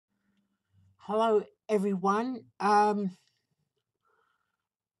Hello everyone. I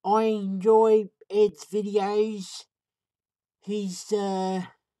enjoy Ed's videos. He's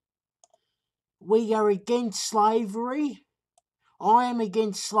we are against slavery. I am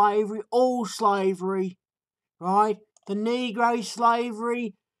against slavery, all slavery, right? The Negro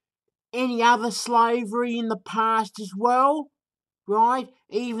slavery, any other slavery in the past as well, right?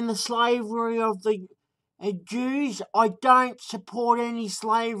 Even the slavery of the Jews. I don't support any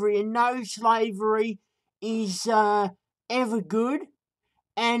slavery, and no slavery is ever good.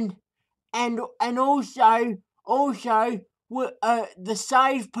 And also the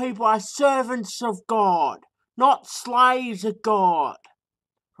saved people are servants of God, not slaves of God,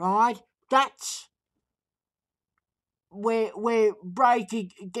 right? That's where Breaker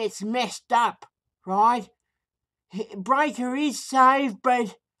gets messed up, right? Breaker is saved,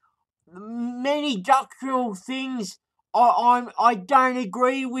 but many doctrinal things I don't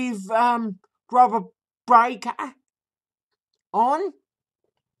agree with Robert Breaker on.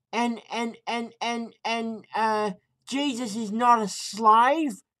 And Jesus is not a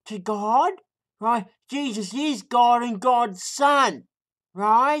slave to God, right? Jesus is God and God's Son,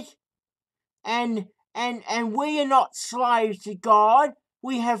 right? And we are not slaves to God.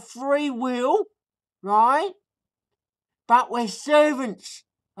 We have free will, right? But we're servants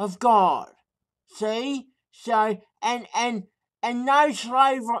of God. See? So and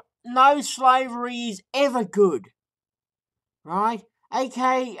no slavery is ever good, right?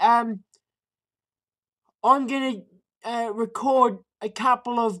 Okay, I'm going to record a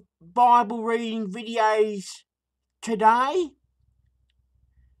couple of Bible reading videos today.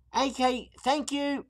 Okay, thank you.